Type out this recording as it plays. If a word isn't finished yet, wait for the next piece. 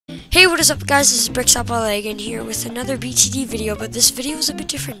Hey, what is up guys, this is Brickshop again here with another BTD video, but this video is a bit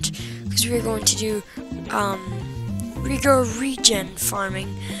different because we are going to do regen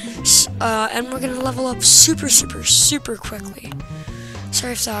farming, and we're going to level up super quickly.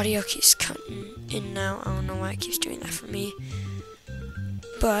 Sorry if the audio keeps cutting in now, I don't know why it keeps doing that for me,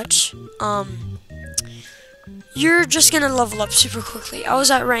 but you're just going to level up super quickly. I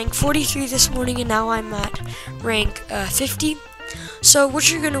was at rank 43 this morning and now I'm at rank 50. So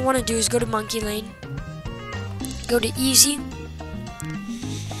what you're going to want to do is go to Monkey Lane, go to Easy,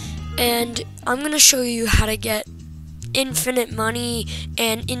 and I'm going to show you how to get infinite money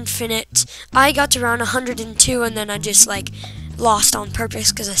and infinite. I got to around 102 and then I just lost on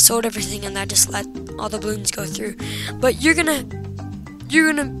purpose because I sold everything and I just let all the balloons go through. But you're gonna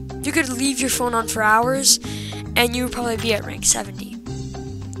leave your phone on for hours and you'll probably be at rank 70.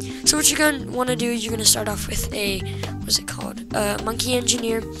 So what you're going to want to do is you're going to start off with a, Monkey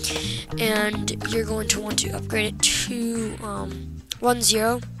Engineer, and you're going to want to upgrade it to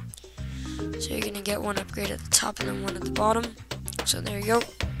 1-0. So you're going to get one upgrade at the top and then one at the bottom. So there you go,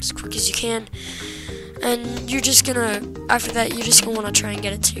 as quick as you can. And you're just going to, after that, you're just going to want to try and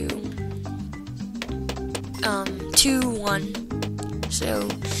get it to 2-1. So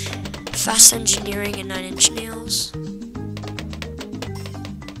fast engineering and 9-inch nails.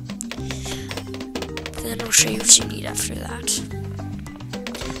 Then I'll show you what you need after that.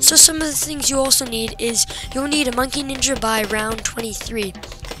 So some of the things you also need is you'll need a monkey ninja by round 23,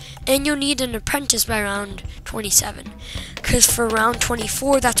 and you'll need an apprentice by round 27. Because for round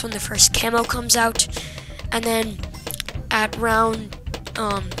 24, that's when the first camo comes out, and then at round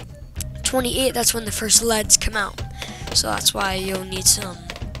 28, that's when the first leads come out. So that's why you'll need some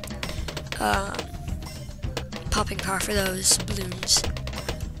popping power for those balloons.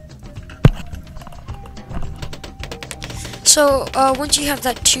 So once you have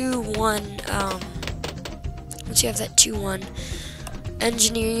that 2-1,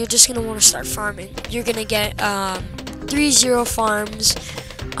 engineer, you're just gonna want to start farming. You're gonna get 3-0 farms,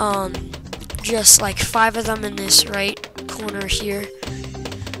 just like 5 of them in this right corner here.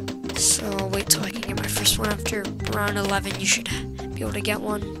 So I'll wait till I can get my first one. After round 11, you should be able to get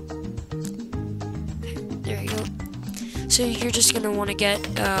one. There you go. So you're just gonna want to get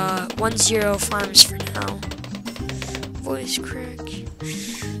 1-0 farms for now. Voice crack,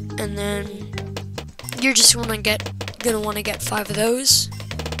 and then you're just gonna want to get 5 of those.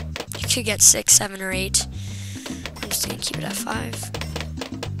 You could get 6, 7, or 8. I'm just gonna keep it at 5.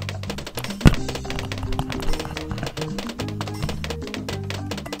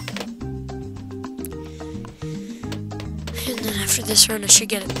 And then after this run, I should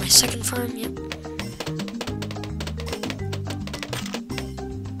get my second farm. Yep.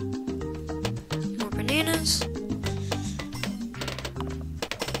 More bananas.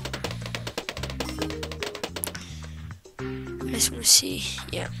 I just want to see,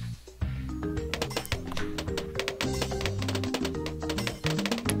 yeah.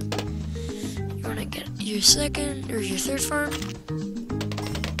 You want to get your second or your third farm.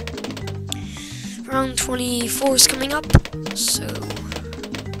 Round 24 is coming up, so you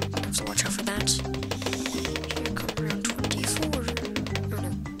have to watch out for that. Here comes round 24. Oh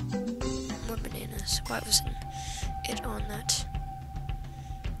no, more bananas. Why wasn't it on that?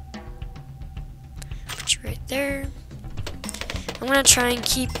 Put you right there. I'm going to try and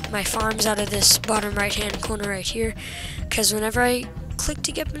keep my farms out of this bottom right hand corner right here, because whenever I click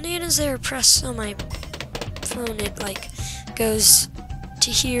to get bananas there, press on my phone, it goes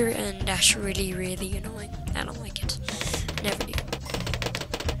to here, and that's really annoying. I don't like it. Never do.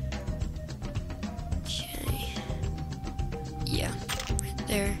 Okay. Yeah, right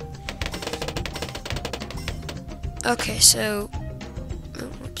there. Okay, so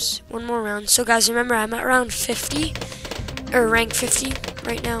whoops, one more round. So guys, remember I'm at round 50. Or rank 50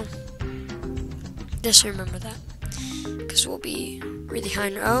 right now. Just remember that, because we'll be really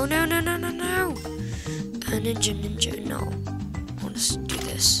high. Oh no! Ninja, no. I want to do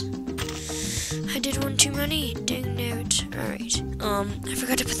this. I did one too many. Dang it! All right. I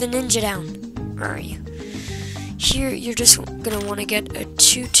forgot to put the ninja down. Where are you? Here, you're just gonna want to get a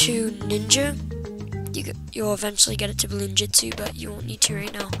 2-2 ninja. You'll eventually get it to balloon jitsu, but you won't need to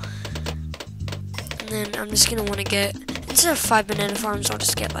right now. And then I'm just gonna want to get. Instead of 5 banana farms, I'll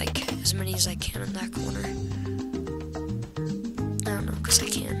just get as many as I can in that corner. I don't know, because I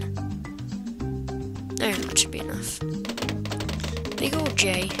can. There, that should be enough. Big old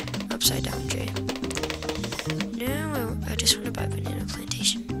J. Upside down J. No, I just want to buy banana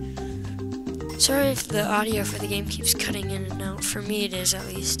plantation. Sorry if the audio for the game keeps cutting in and out. For me it is, at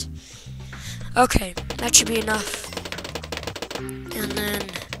least. Okay, that should be enough. And then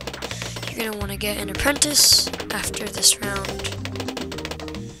you're gonna want to get an apprentice after this round.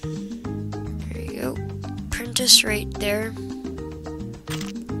 There you go. Apprentice right there.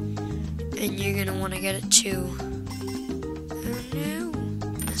 And you're gonna want to get it to, oh no,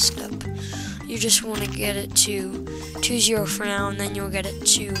 messed up. You just want to get it to 2-0 for now, and then you'll get it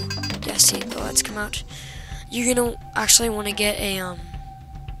to, yeah, see, the lights come out. You're gonna actually want to get a,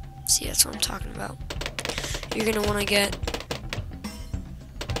 see, that's what I'm talking about. You're gonna want to get,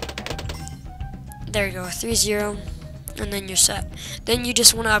 there you go, 3-0, and then you're set. Then you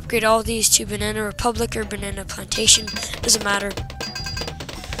just want to upgrade all these to Banana Republic or Banana Plantation, doesn't matter.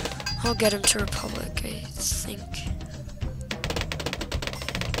 I'll get him to Republic, I think.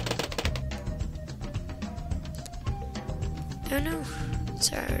 Oh no,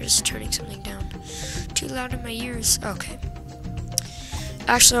 sorry, I was just turning something down. Too loud in my ears. Okay.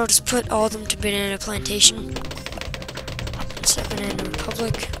 Actually, I'll just put all of them to Banana Plantation instead of Banana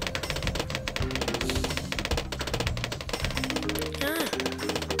Republic.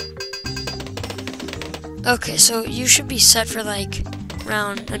 Okay, so you should be set for like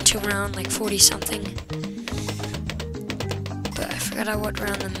until round like 40 something. But I forgot out what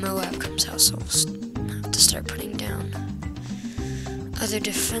round the Moab comes out, so we'll have to start putting down other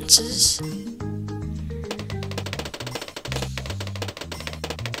defenses.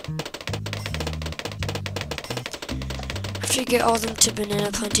 After you get all of them to Banana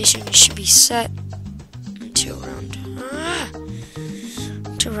Plantation, you should be set until round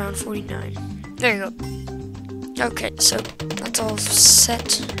 49. There you go. Okay, so that's all set.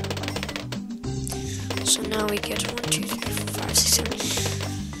 So now we get 1, 2, 3, 4, 5, 6,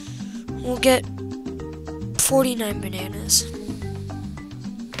 7. We'll get 49 bananas.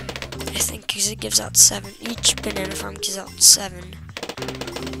 I think because it gives out 7. Each banana farm gives out 7.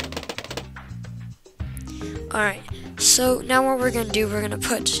 Alright, so now what we're going to do, we're going to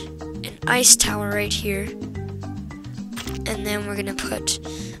put an ice tower right here. And then we're going to put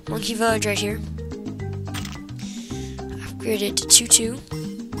Monkey Village right here. Upgrade it to 2-2,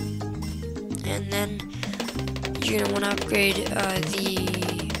 and then you're gonna want to upgrade the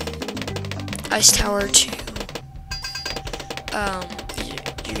ice tower to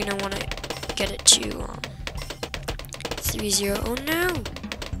you're gonna want to get it to 3-0. Oh no.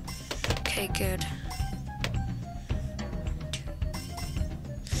 Okay, good.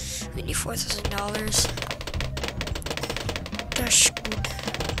 We need $4,000. That's good.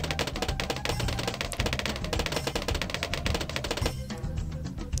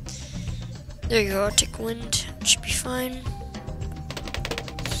 There you go, Arctic Wind, should be fine.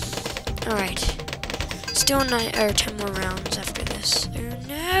 Alright, still 9 or 10 more rounds after this. Oh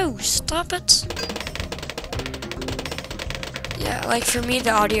no, stop it! Yeah, like for me,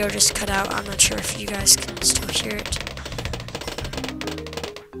 the audio just cut out. I'm not sure if you guys can still hear it.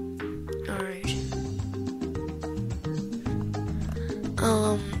 Alright.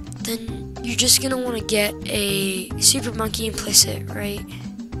 Then you're just gonna want to get a Super Monkey and place it right.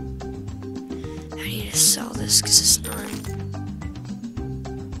 I need to sell this because it's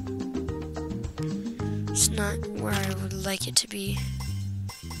not where I would like it to be.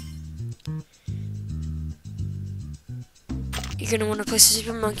 You're gonna want to place a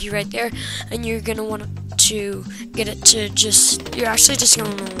Super Monkey right there, and you're gonna want to get it to just. You're actually just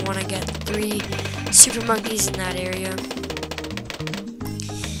gonna want to get 3 Super Monkeys in that area.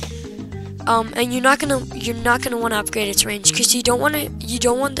 And you're not gonna want to upgrade its range because you don't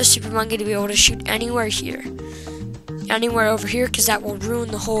want the Super Monkey to be able to shoot anywhere here, anywhere over here, because that will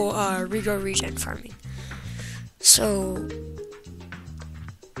ruin the whole Rego regen farming. So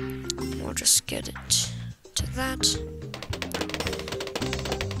we'll just get it to that.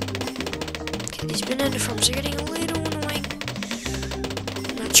 Okay, these banana farms are getting a little annoying.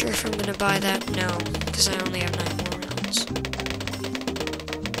 I'm not sure if I'm gonna buy that now because I only have 9 more rounds.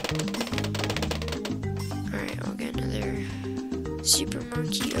 Super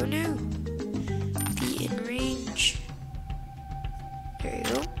Monkey, oh no! Be in range. There you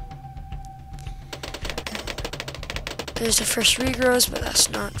go. There's the first regrows, but that's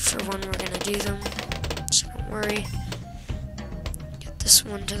not for when we're gonna do them, so don't worry. Get this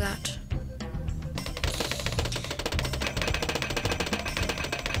one to that.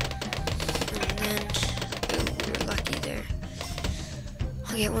 And then, oh, we were lucky there.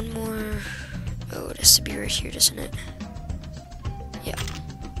 I'll get one more. Oh, it has to be right here, doesn't it? Yeah.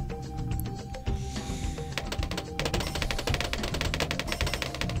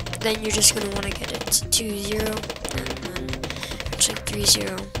 Then you're just going to want to get it to 2-0 and then actually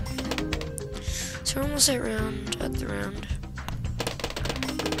 3-0. So we're almost at the round.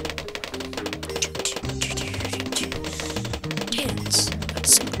 Dance.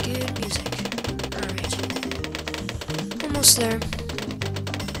 That's some good. good music. Alright. Almost there.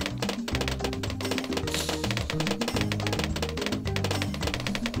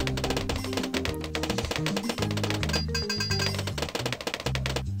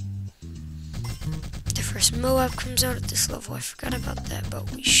 The first Moab comes out at this level. I forgot about that,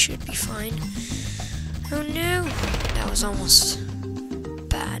 but we should be fine. Oh no! That was almost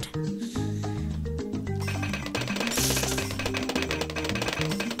bad.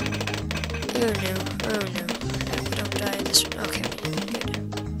 Oh no, oh no. We don't die this one. Okay, good.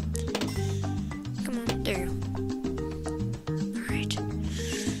 Come on, there you go. Alright.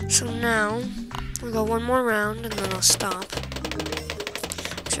 So now, we'll go one more round and then I'll stop.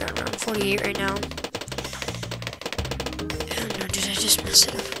 We're at round 48 right now. Oh no, did I just mess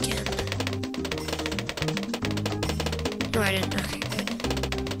it up again? No, I didn't. Okay,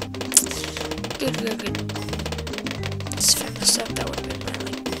 good. Good. If I messed up, that would have been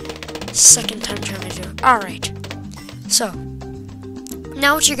my second time trying to do it. Alright. So,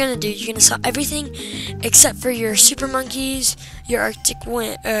 now what you're gonna do, you're gonna sell everything except for your super monkeys, your Arctic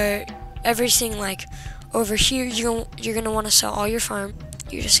wind, everything like over here. You're gonna want to sell all your farm.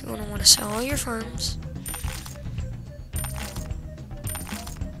 You're just gonna want to sell all your farms.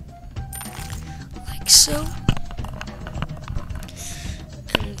 Like so.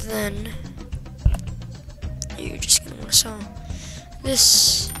 And then you're just gonna want to sell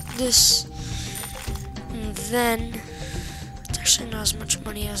this, and then it's actually not as much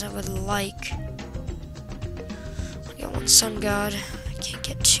money as I would like. I got one sun god. I can't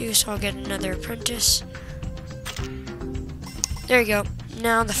get two, so I'll get another apprentice. There you go.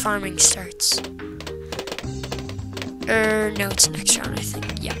 Now the farming starts. No, it's next round, I think.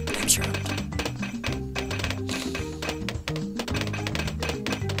 Yeah, next round.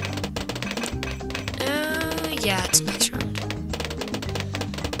 Yeah, it's next round.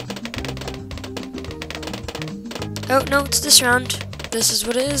 Oh, no, it's this round. This is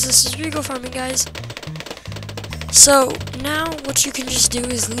what it is. This is Regal farming, guys. So, now what you can just do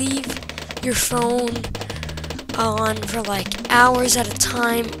is leave your phone on for like hours at a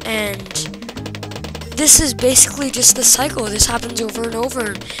time, and this is basically just the cycle. This happens over and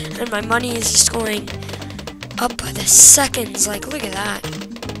over, and my money is just going up by the seconds. Like, look at that.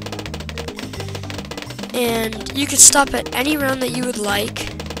 And you could stop at any round that you would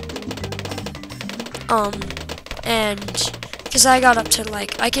like. And because I got up to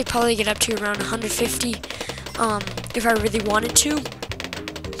like, I could probably get up to around 150 if I really wanted to.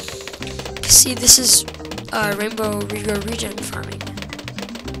 See, this is Rainbow Regen farming.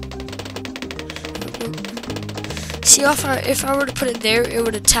 See, if I were to put it there, it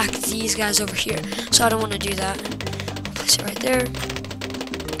would attack these guys over here. So I don't want to do that. I'll place it right there.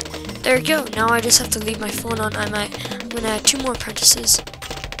 There we go. Now I just have to leave my phone on. I'm gonna add 2 more apprentices.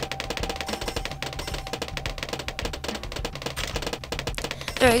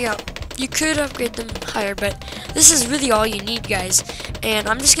 There you go. You could upgrade them higher, but this is really all you need, guys. And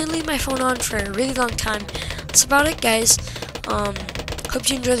I'm just gonna leave my phone on for a really long time. That's about it, guys. Hope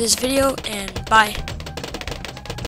you enjoyed this video, and bye.